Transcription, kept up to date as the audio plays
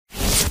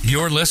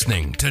You're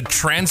listening to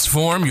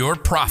Transform Your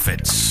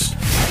Profits,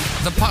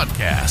 the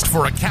podcast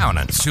for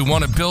accountants who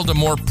want to build a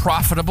more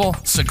profitable,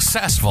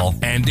 successful,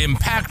 and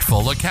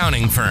impactful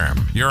accounting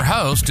firm. Your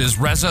host is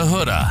Reza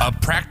Huda, a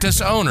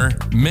practice owner,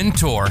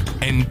 mentor,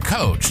 and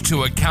coach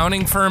to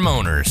accounting firm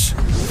owners.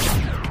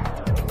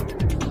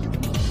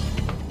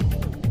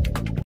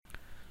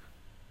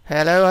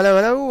 Hello.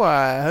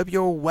 I hope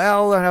you're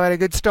well and have had a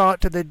good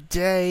start to the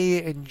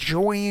day,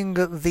 enjoying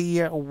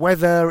the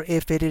weather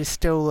if it is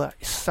still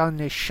sun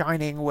is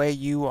shining where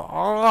you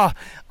are.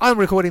 I'm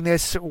recording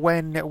this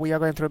when we are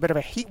going through a bit of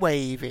a heat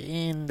wave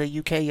in the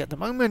UK at the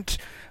moment.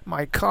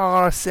 My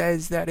car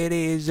says that it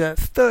is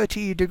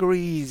 30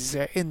 degrees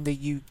in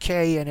the UK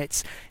and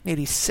it's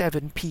nearly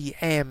 7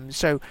 p.m.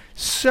 So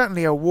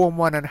certainly a warm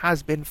one and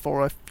has been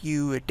for a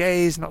few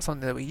days, not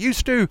something that we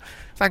used to.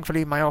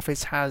 Thankfully my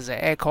office has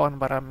aircon,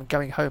 but I'm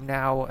going home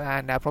now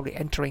and probably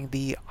entering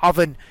the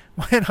oven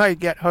when I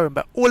get home.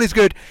 But all is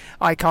good.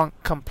 I can't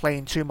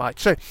complain too much.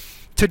 So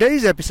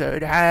today's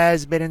episode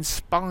has been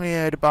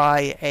inspired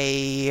by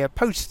a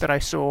post that I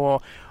saw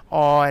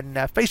on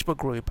a Facebook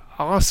group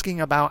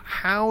asking about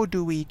how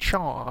do we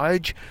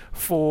charge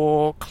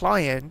for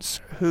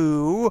clients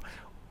who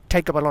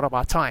take up a lot of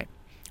our time.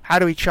 How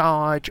do we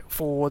charge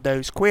for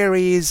those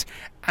queries,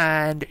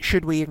 and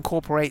should we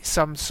incorporate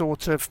some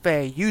sort of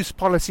fair use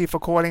policy for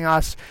calling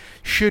us?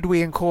 Should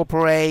we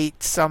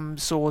incorporate some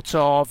sort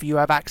of you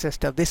have access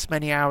to this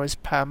many hours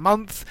per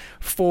month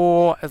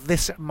for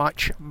this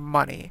much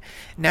money?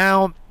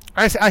 Now,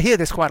 I hear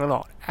this quite a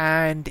lot,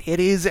 and it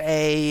is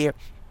a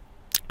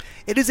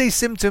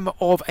symptom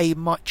of a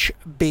much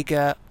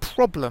bigger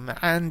problem,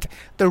 and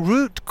the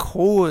root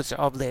cause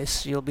of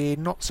this, you'll be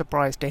not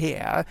surprised to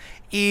hear,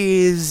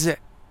 is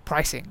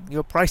pricing.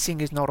 Your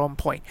pricing is not on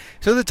point.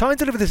 So the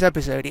title of this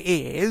episode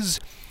is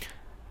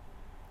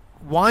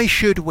why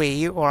should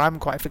we, or I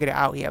haven't quite figured it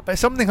out yet, but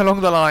something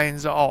along the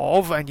lines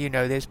of, and you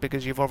know this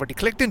because you've already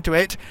clicked into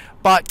it,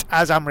 but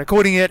as I'm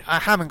recording it, I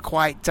haven't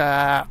quite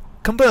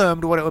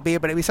confirmed what it would be,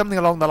 but it would be something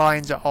along the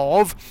lines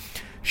of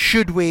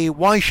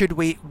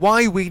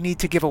why we need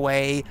to give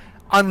away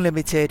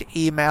unlimited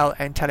email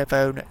and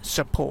telephone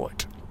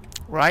support,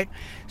 right?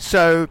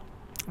 So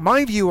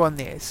my view on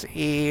this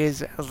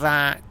is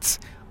that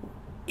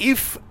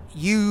if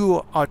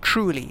you are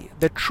truly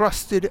the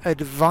trusted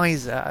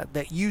advisor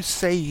that you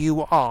say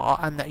you are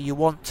and that you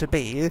want to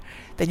be,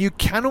 then you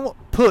cannot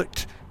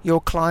put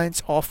your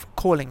clients off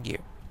calling you.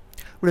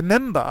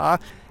 Remember,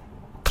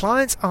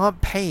 clients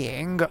aren't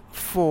paying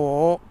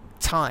for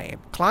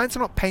time. Clients are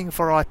not paying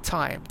for our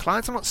time.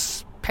 Clients are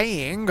not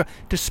paying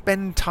to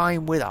spend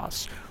time with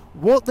us.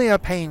 What they are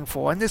paying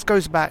for, and this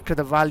goes back to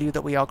the value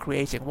that we are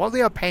creating, what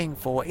they are paying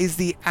for is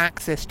the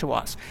access to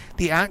us.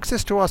 The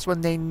access to us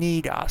when they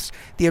need us.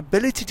 The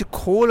ability to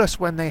call us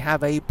when they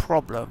have a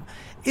problem.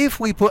 If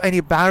we put any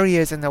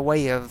barriers in the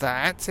way of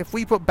that, if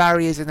we put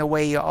barriers in the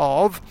way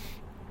of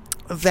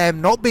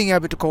them not being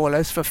able to call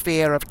us for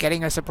fear of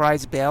getting a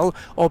surprise bill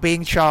or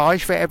being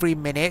charged for every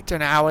minute,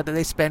 an hour that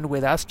they spend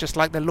with us, just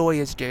like the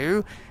lawyers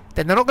do,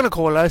 then they're not going to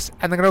call us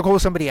and they're going to call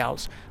somebody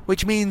else,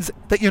 which means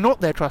that you're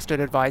not their trusted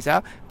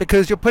advisor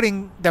because you're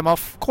putting them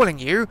off calling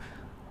you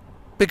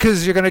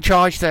because you're going to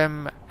charge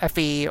them a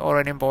fee or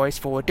an invoice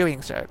for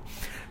doing so.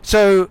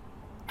 So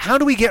how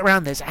do we get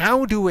around this?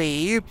 How do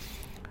we...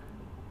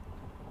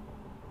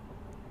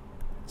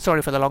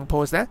 Sorry for the long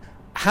pause there.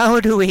 How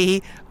do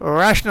we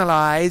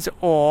rationalize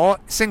or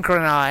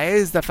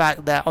synchronize the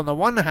fact that on the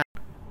one hand,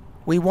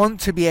 we want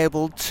to be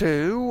able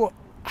to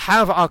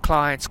have our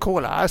clients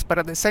call us, but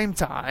at the same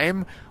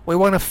time, we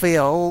want to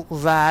feel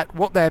that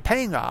what they're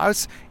paying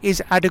us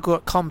is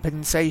adequate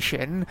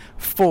compensation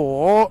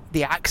for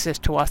the access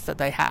to us that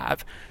they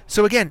have.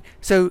 So again,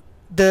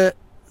 the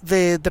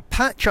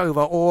patch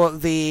over or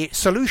the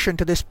solution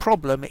to this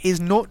problem is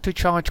not to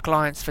charge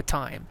clients for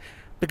time,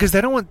 because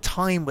they don't want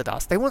time with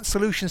us. They want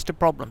solutions to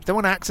problems. They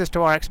want access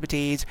to our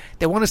expertise.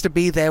 They want us to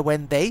be there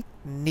when they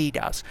need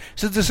us.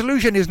 So the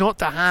solution is not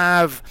to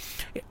have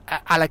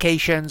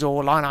allocations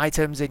or line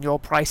items in your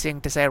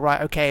pricing to say,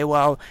 right, okay,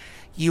 well,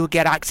 you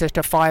get access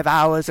to 5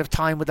 hours of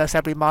time with us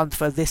every month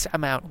for this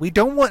amount. We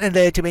don't want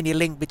there to be any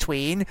link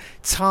between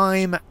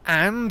time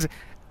and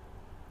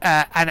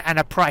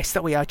a price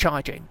that we are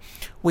charging.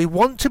 We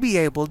want to be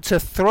able to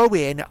throw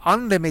in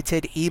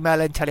unlimited email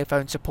and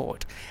telephone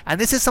support,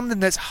 and this is something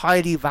that's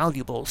highly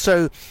valuable.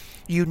 So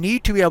you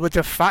need to be able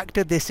to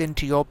factor this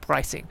into your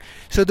pricing.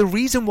 So the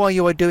reason why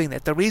you are doing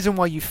that, the reason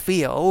why you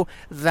feel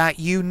that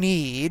you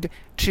need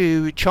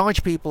to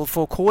charge people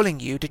for calling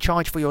you, to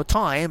charge for your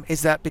time,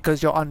 is that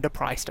because you're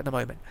underpriced at the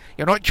moment.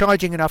 You're not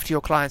charging enough to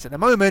your clients at the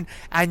moment,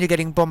 and you're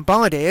getting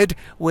bombarded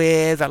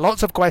with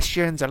lots of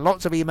questions and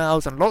lots of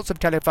emails and lots of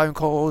telephone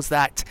calls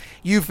that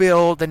you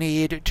feel the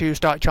need to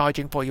start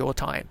charging for your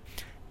time.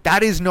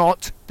 That is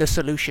not the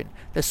solution.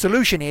 The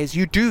solution is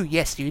you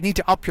need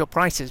to up your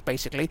prices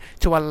basically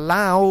to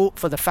allow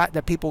for the fact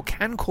that people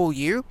can call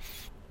you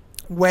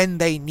when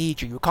they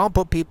need you. You can't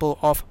put people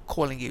off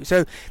calling you.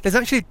 So there's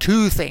actually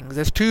two things.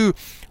 There's two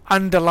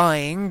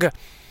underlying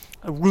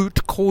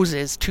root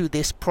causes to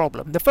this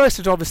problem. The first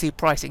is obviously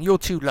pricing. You're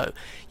too low.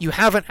 You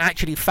haven't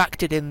actually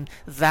factored in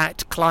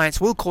that clients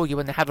will call you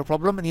when they have a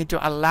problem, and you need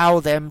to allow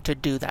them to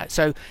do that.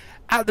 So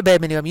at the bare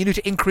minimum, you need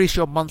to increase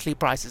your monthly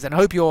prices. And I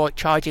hope you're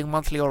charging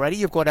monthly already.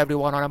 You've got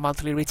everyone on a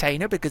monthly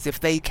retainer, because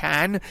if they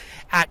can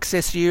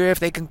access you,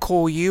 if they can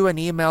call you and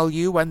email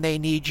you when they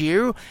need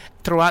you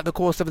throughout the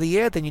course of the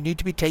year, then you need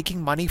to be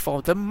taking money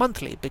for them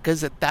monthly,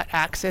 because that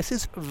access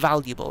is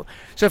valuable.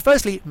 So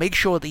firstly, make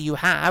sure that you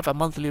have a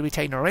monthly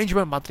retainer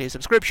arrangement, monthly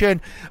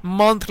subscription,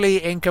 monthly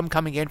income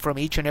coming in from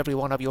each and every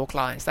one of your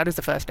clients. That is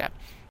the first step.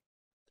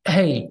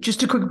 Hey,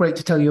 just a quick break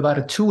to tell you about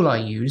a tool I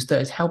use that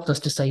has helped us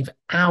to save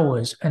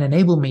hours and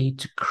enable me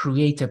to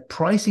create a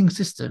pricing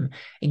system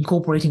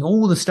incorporating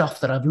all the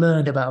stuff that I've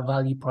learned about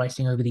value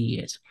pricing over the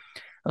years.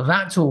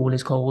 That tool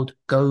is called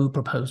Go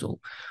Proposal.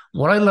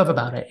 What I love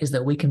about it is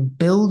that we can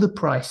build the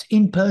price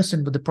in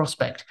person with the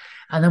prospect,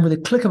 and then with a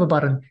click of a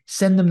button,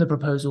 send them the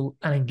proposal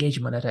and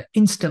engagement letter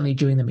instantly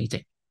during the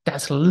meeting.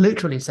 That's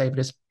literally saved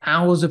us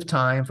hours of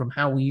time from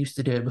how we used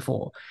to do it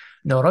before.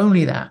 Not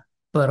only that,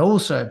 but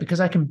also because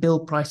I can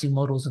build pricing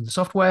models in the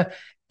software,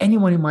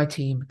 anyone in my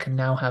team can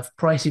now have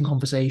pricing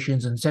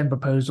conversations and send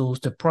proposals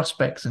to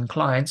prospects and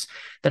clients.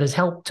 That has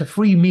helped to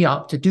free me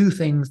up to do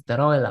things that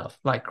I love,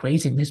 like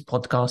creating this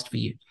podcast for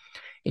you.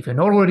 If you're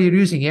not already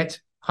using it,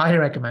 highly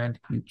recommend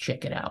you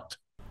check it out.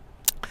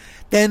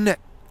 Then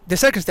the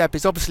second step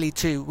is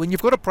obviously when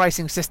you've got a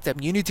pricing system,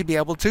 you need to be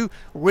able to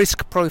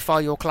risk profile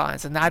your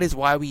clients. And that is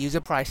why we use a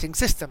pricing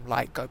system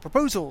like Go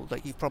Proposal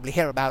that you probably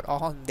hear about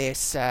on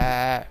this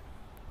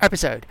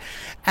episode.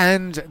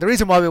 And the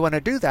reason why we want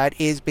to do that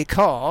is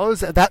because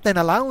that then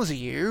allows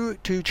you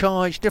to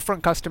charge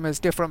different customers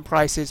different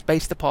prices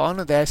based upon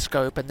their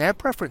scope and their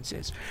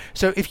preferences.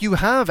 So if you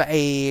have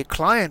a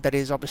client that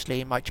is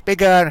obviously much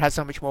bigger and has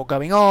so much more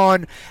going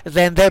on,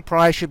 then their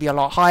price should be a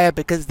lot higher,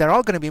 because there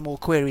are going to be more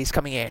queries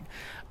coming in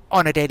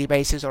on a daily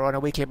basis or on a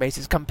weekly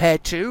basis,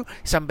 compared to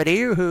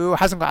somebody who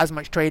hasn't got as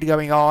much trade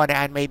going on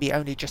and maybe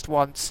only just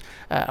once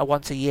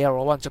a year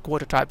or once a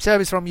quarter type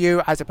service from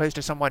you, as opposed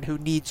to someone who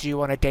needs you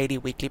on a daily,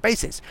 weekly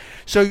basis.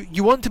 So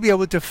you want to be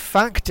able to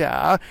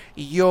factor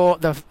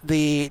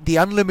the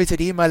unlimited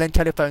email and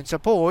telephone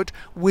support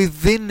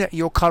within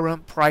your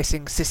current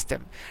pricing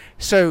system.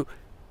 So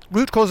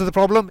root cause of the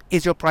problem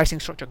is your pricing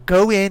structure.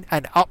 Go in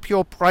and up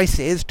your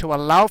prices to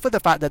allow for the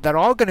fact that there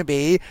are going to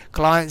be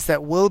clients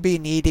that will be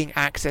needing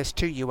access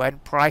to you,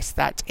 and price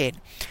that in.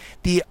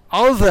 The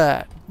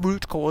other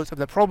root cause of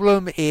the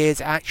problem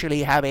is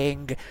actually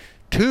having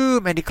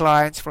too many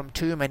clients from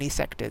too many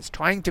sectors,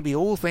 trying to be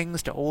all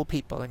things to all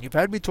people. And you've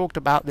heard me talked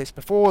about this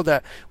before,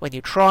 that when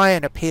you try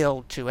and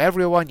appeal to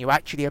everyone, you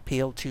actually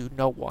appeal to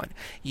no one.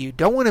 You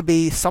don't want to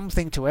be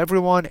something to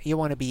everyone, you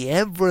want to be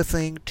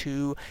everything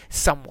to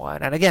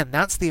someone. And again,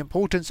 that's the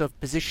importance of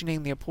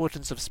positioning, the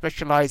importance of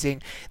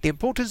specializing, the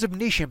importance of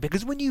niching,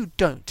 because when you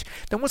don't,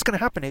 then what's going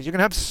to happen is you're going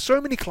to have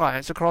so many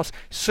clients across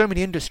so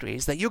many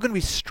industries that you're going to be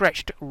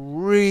stretched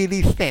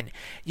really thin.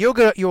 You're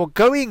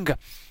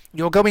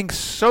going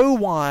so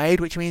wide,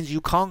 which means you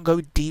can't go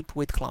deep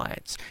with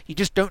clients. You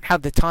just don't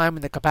have the time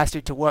and the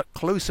capacity to work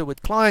closer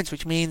with clients,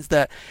 which means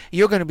that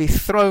you're going to be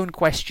thrown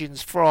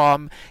questions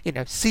from,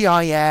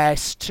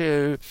 CIS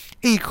to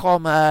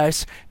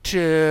e-commerce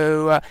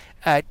to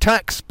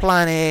tax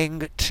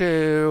planning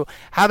to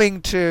having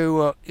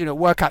to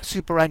work out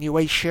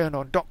superannuation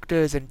on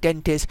doctors and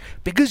dentists,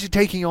 because you're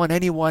taking on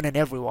anyone and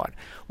everyone.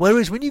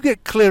 Whereas when you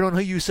get clear on who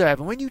you serve,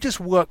 and when you just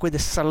work with a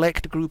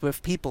select group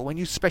of people, when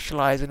you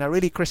specialize and are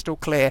really crystal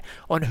clear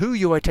on who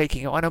you are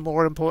taking on, and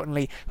more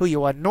importantly who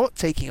you are not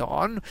taking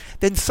on,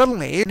 then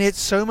suddenly it's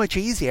so much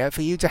easier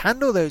for you to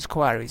handle those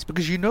queries,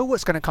 because you know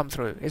what's going to come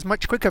through. It's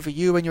much quicker for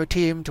you and your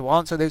team to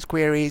answer those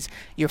queries.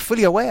 You're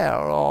fully aware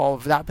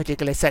of that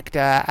particular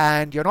sector,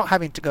 and you're not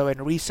having to go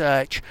and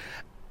research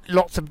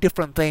lots of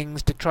different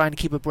things to try and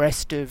keep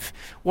abreast of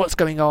what's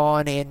going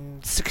on in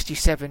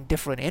 67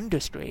 different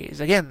industries.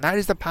 Again, that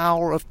is the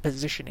power of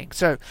positioning.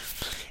 So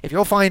if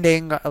you're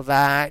finding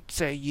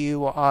that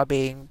you are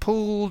being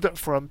pulled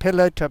from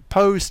pillar to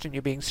post and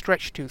you're being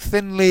stretched too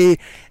thinly,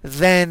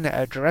 then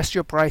address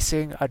your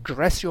pricing,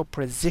 address your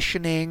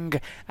positioning,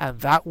 and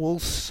that will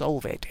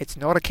solve it. It's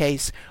not a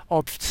case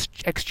of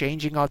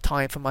exchanging our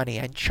time for money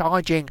and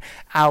charging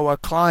our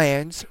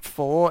clients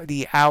for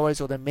the hours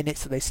or the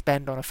minutes that they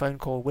spend on a phone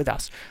call with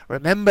us.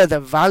 Remember, the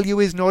value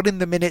is not in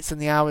the minutes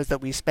and the hours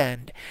that we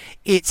spend.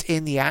 It's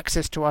in the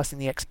access to us and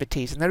the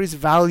expertise, and there is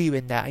value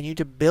in that, and you need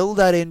to build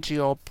that into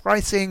your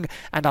pricing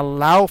and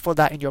allow for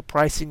that in your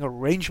pricing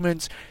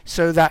arrangements,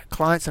 so that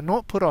clients are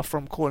not put off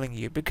from calling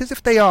you, because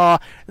if they are,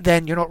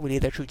 then you're not really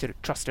their true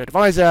trusted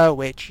advisor,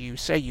 which you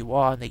say you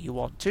are and that you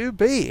want to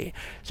be.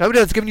 So I hope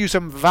that's given you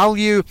some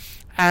value.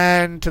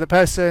 And to the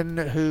person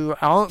who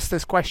asked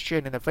this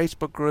question in the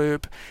Facebook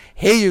group,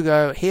 here you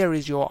go. Here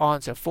is your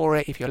answer for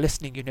it. If you're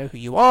listening, you know who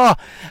you are.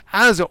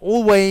 As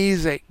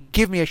always,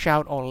 give me a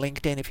shout on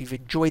LinkedIn if you've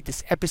enjoyed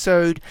this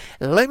episode.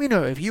 Let me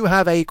know if you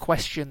have a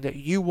question that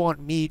you want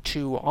me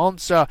to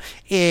answer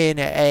in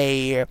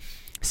a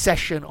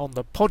session on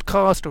the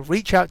podcast, or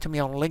reach out to me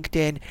on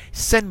LinkedIn,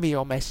 send me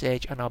your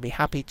message, and I'll be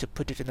happy to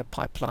put it in the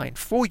pipeline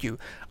for you.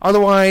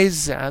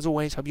 Otherwise, as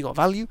always, hope you got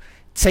value.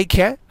 Take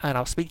care, and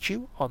I'll speak to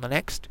you on the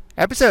next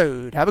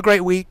episode. Have a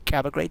great week,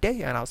 have a great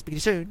day, and I'll speak to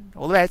you soon.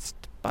 All the best.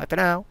 Bye for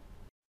now.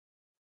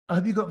 I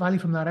hope you got value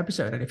from that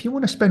episode. And if you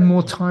want to spend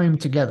more time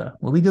together,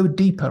 where we go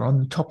deeper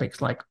on topics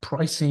like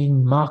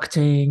pricing,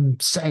 marketing,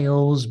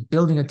 sales,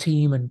 building a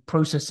team and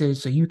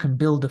processes so you can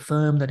build a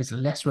firm that is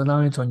less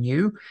reliant on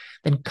you,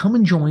 then come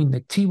and join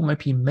the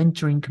TYP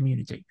Mentoring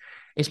Community.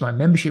 It's my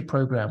membership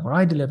program where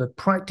I deliver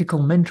practical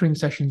mentoring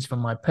sessions from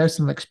my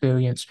personal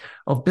experience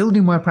of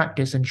building my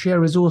practice and share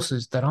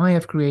resources that I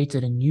have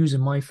created and use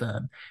in my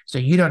firm, so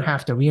you don't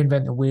have to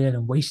reinvent the wheel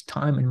and waste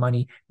time and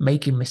money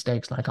making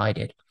mistakes like I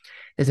did.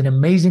 There's an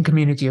amazing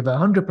community of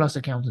 100 plus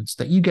accountants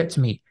that you get to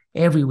meet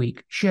every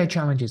week, share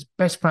challenges,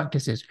 best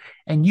practices,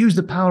 and use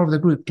the power of the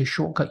group to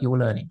shortcut your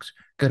learnings.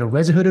 Go to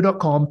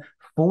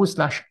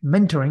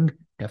rezahuda.com/mentoring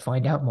to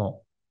find out more.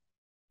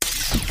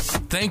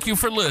 Thank you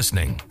for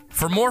listening.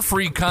 For more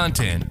free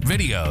content,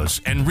 videos,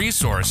 and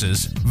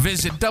resources,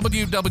 visit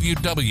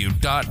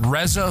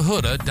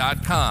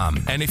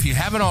www.rezahuda.com. And if you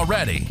haven't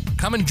already,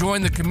 come and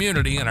join the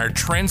community in our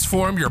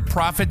Transform Your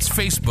Profits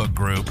Facebook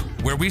group,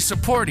 where we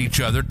support each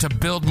other to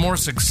build more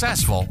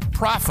successful,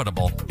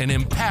 profitable, and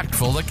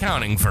impactful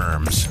accounting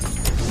firms.